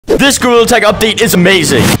This Gorilla Tag update is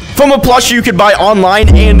amazing. From a plushie you could buy online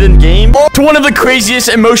and in-game, to one of the craziest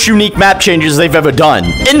and most unique map changes they've ever done.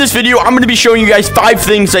 In this video, I'm going to be showing you guys 5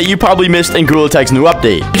 things that you probably missed in Gorilla Tag's new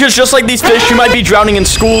update. Because just like these fish, you might be drowning in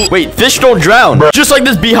school. Wait, fish don't drown. Just like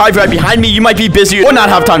this beehive right behind me, you might be busy or not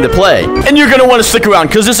have time to play. And you're going to want to stick around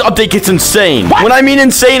because this update gets insane. When I mean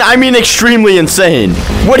insane, I mean extremely insane.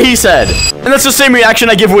 What he said. And that's the same reaction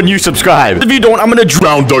I give when you subscribe. If you don't, I'm going to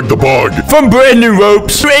drown Doug the Bug. From brand new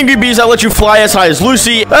ropes to angry bees that let you fly as high as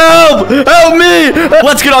Lucy. Help! Help me!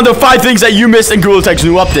 Let's get on to 5 things that you missed in Gorilla Tag's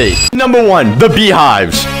new update. Number 1, the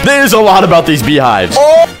beehives. There's a lot about these beehives.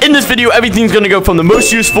 In this video, everything's gonna go from the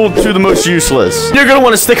most useful to the most useless. You're gonna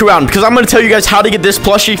want to stick around because I'm gonna tell you guys how to get this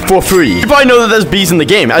plushie for free. You probably know that there's bees in the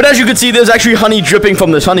game, but as you can see, there's actually honey dripping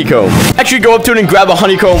from this honeycomb. Actually, go up to it and grab a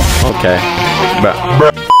honeycomb. Okay.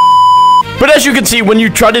 But as you can see, when you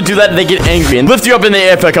try to do that, they get angry and lift you up in the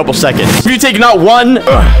air for a couple seconds. If you take not 1,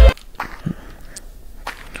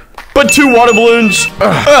 but 2 water balloons,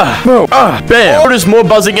 bam. There's more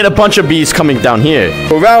buzzing and a bunch of bees coming down here.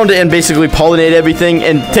 Go around and basically pollinate everything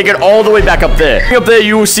and take it all the way back up there. Up there,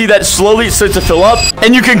 you will see that slowly it starts to fill up,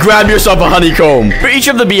 and you can grab yourself a honeycomb. For each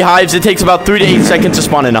of the beehives, it takes about 3 to 8 seconds to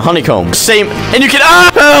spawn in a honeycomb. Same, and you can,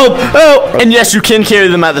 help! And yes, you can carry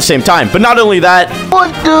them at the same time. But not only that,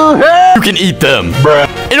 what the heck? You can eat them.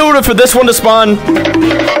 In order for this one to spawn,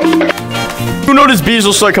 you'll notice bees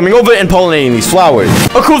will start coming over and pollinating these flowers.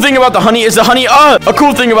 A cool thing about the honey is it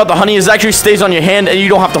actually stays on your hand and you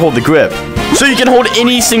don't have to hold the grip. So you can hold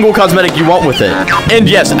any single cosmetic you want with it. And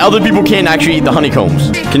yes, other people can't actually eat the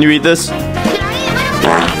honeycombs. Can you eat this?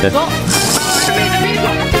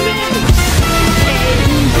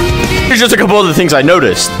 Here's just a couple other things I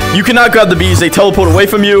noticed. You cannot grab the bees, they teleport away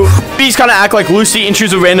from you. Bees kind of act like Lucy and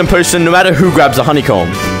choose a random person no matter who grabs the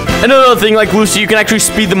honeycomb. Another thing, like Lucy, you can actually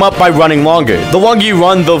speed them up by running longer. The longer you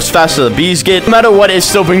run, the faster the bees get. No matter what, it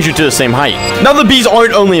still brings you to the same height. Now, the bees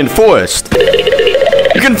aren't only in forest.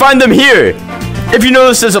 You can find them here. If you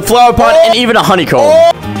notice, there's a flower pot and even a honeycomb.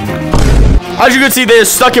 As you can see, they're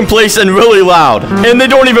stuck in place and really loud. And they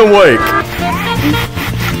don't even work.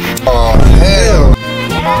 Oh, hell.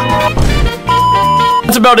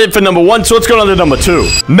 That's about it for number 1, so let's go on to number 2.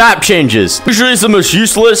 Map changes. Usually it's the most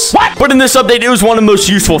useless, but in this update, it was one of the most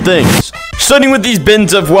useful things. Starting with these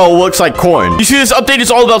bins of, well, looks like corn. You see, this update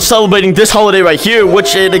is all about celebrating this holiday right here,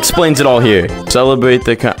 which it explains it all here. Celebrate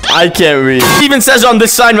the I can't read. It even says on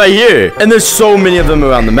this sign right here, and there's so many of them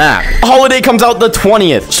around the map. The holiday comes out the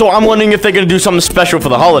 20th, so I'm wondering if they're gonna do something special for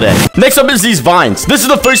the holiday. Next up is these vines. This is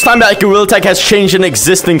the first time that Gorilla Tag has changed an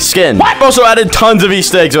existing skin. They've also added tons of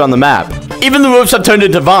Easter eggs around the map. Even the ropes have turned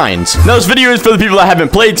into vines. Now, this video is for the people that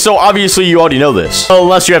haven't played, so obviously you already know this.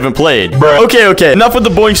 Unless you haven't played. Okay. Enough with the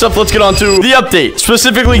boring stuff. Let's get on to the update.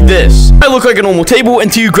 Specifically this. It look like a normal table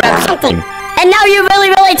until you grab something. And now you're really,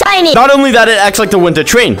 really tiny. Not only that, it acts like the winter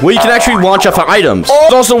train, where you can actually launch off of items.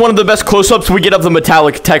 It's also one of the best close-ups we get of the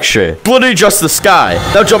metallic texture. It's literally just the sky.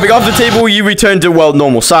 Now, jumping off the table, you return to, well,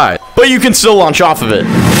 normal size. But you can still launch off of it.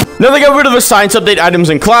 Now, they got rid of the science update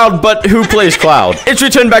items in Cloud, but who plays Cloud? It's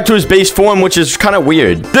returned back to his base form, which is kind of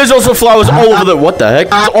weird. There's also flowers all over the, what the heck?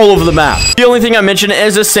 It's all over the map. The only thing I mentioned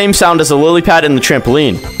is the same sound as the lily pad and the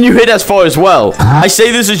trampoline. You hit as far as well. I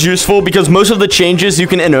say this is useful because most of the changes you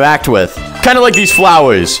can interact with. Kind of like these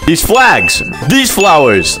flowers, these flags, these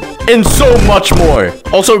flowers, and so much more.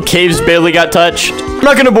 Also, caves barely got touched. I'm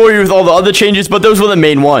not gonna bore you with all the other changes, but those were the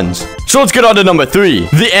main ones. So let's get on to number 3,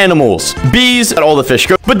 the animals. Bees, and all the fish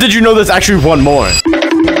go. But did you know there's actually one more?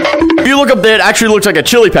 If you look up there, it actually looks like a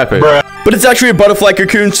chili pepper. But it's actually a butterfly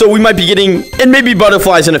cocoon, so we might be getting, and maybe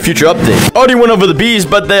butterflies in a future update. Already went over the bees,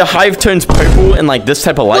 but the hive turns purple and like this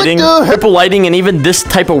type of lighting. Purple lighting and even this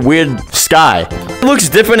type of weird sky. It looks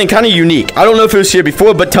different and kind of unique. I don't know if it was here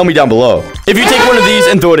before, but tell me down below. If you take one of these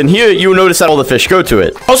and throw it in here, you will notice that all the fish go to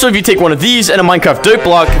it. Also, if you take one of these and a Minecraft dirt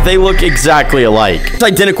block, they look exactly alike. It's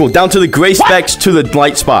identical down to the gray specks to the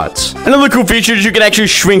light spots. Another cool feature is you can actually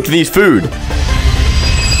shrink these food.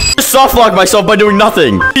 Soft lock myself by doing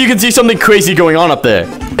nothing. You can see something crazy going on up there.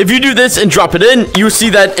 If you do this and drop it in, you will see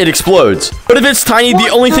that it explodes. But if it's tiny, the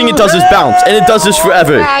only thing it does is bounce, and it does this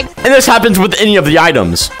forever. And this happens with any of the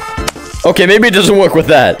items. Okay, maybe it doesn't work with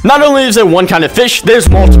that. Not only is there one kind of fish, there's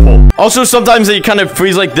multiple. Also, sometimes they kind of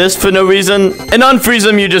freeze like this for no reason. And unfreeze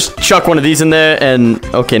them, you just chuck one of these in there and...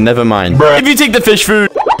 Okay, never mind. If you take the fish food...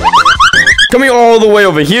 Coming all the way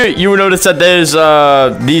over here, you will notice that there's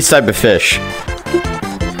these type of fish.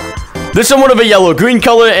 They're somewhat of a yellow-green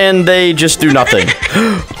color, and they just do nothing.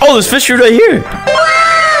 Oh, there's fish food right here.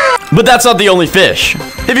 But that's not the only fish.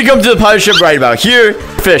 If you come to the pirate ship right about here,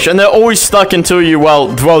 fish, and they're always stuck until you,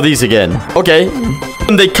 well, throw these again. Okay.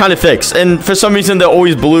 And they kind of fix. And for some reason, they're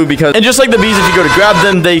always blue because... And just like the bees, if you go to grab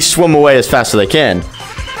them, they swim away as fast as they can.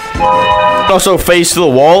 Also, face to the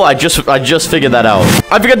wall. I just figured that out.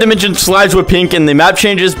 I forgot to mention slides were pink in the map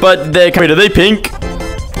changes, but they're pink.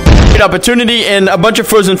 Great opportunity, and a bunch of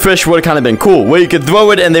frozen fish would have kind of been cool, where you could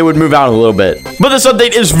throw it and they would move out a little bit. But this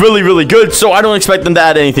update is really, really good, so I don't expect them to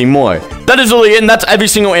add anything more. That is really it, and that's every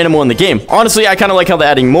single animal in the game. Honestly, I kind of like how they're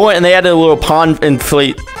adding more, and they added a little pond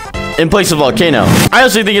inflate in place of volcano. I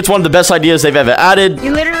honestly think it's one of the best ideas they've ever added.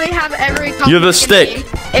 You literally have every... You're the stick.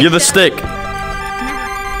 You're the stick.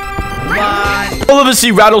 All of us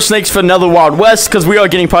see rattlesnakes for Nether Wild West, because we are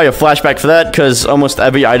getting probably a flashback for that, because almost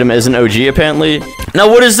every item is an OG, apparently. Now,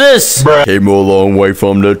 what is this? Came a long way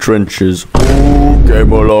from the trenches. Ooh,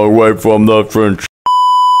 came a long way from the trenches.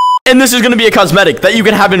 And this is going to be a cosmetic that you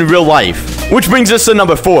can have in real life. Which brings us to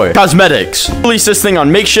number 4, cosmetics. Release this thing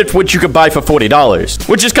on Makeshift, which you could buy for $40,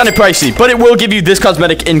 which is kind of pricey, but it will give you this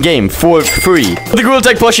cosmetic in-game for free. The Gorilla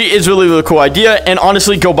Tag plushie is really, really cool idea, and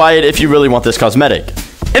honestly, go buy it if you really want this cosmetic.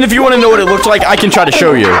 And if you want to know what it looks like, I can try to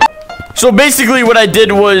show you. So basically what I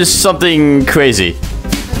did was something crazy.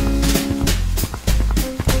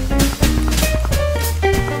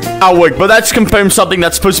 I'll work, but that's confirmed something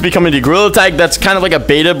that's supposed to be coming to Gorilla Tag that's kind of like a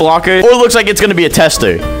beta blocker. Or it looks like it's going to be a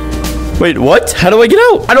tester. Wait, what? How do I get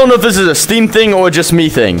out? I don't know if this is a Steam thing or just me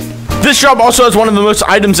thing. This shop also has one of the most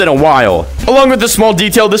items in a while. Along with this small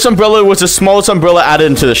detail, this umbrella was the smallest umbrella added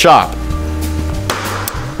into the shop.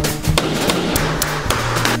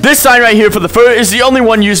 This sign right here for the fur is the only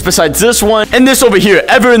one used besides this one and this over here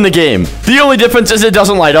ever in the game. The only difference is it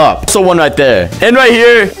doesn't light up. So one right there. And right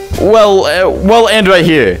here, and right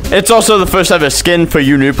here. It's also the first ever skin for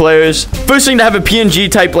you new players. First thing to have a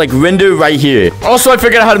PNG type like render right here. Also, I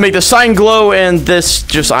figured out how to make the sign glow, and this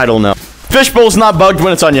just, I don't know. Fishbowl's not bugged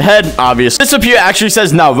when it's on your head, obviously. This up here actually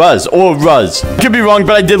says now Ruz, or Ruz. Could be wrong,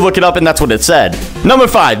 but I did look it up and that's what it said. Number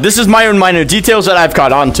 5, this is my own minor details that I've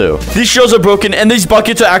caught onto. These shells are broken and these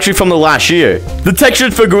buckets are actually from the last year. The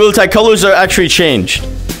textures for Gorilla Tag colors are actually changed.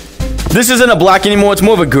 This isn't a black anymore, it's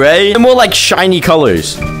more of a gray. They're more like shiny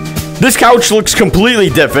colors. This couch looks completely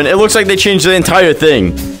different. It looks like they changed the entire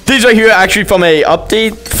thing. These right here are actually from a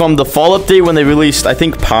update, from the fall update when they released, I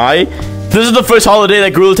think, Pi. This is the first holiday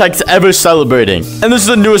that Gorilla Tag's ever celebrating. And this is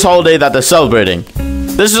the newest holiday that they're celebrating.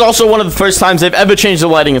 This is also one of the first times they've ever changed the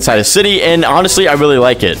lighting inside a city, and honestly, I really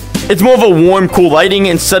like it. It's more of a warm, cool lighting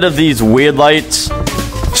instead of these weird lights.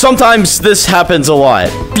 Sometimes this happens a lot.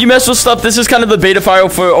 If you mess with stuff, this is kind of the beta file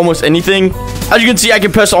for almost anything. As you can see, I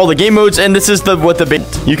can press all the game modes, and this is what the beta.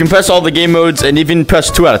 You can press all the game modes and even press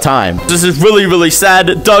 2 at a time. This is really, really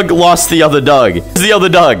sad. Doug lost the other Doug. This is the other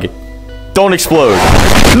Doug. Don't explode.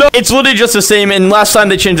 No, it's literally just the same, and last time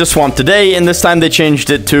they changed the swamp today, and this time they changed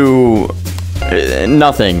it to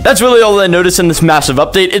nothing. That's really all I noticed in this massive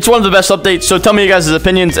update. It's one of the best updates, so tell me your guys'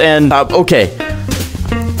 opinions, and okay.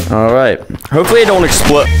 Alright. Hopefully I don't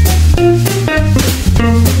explode.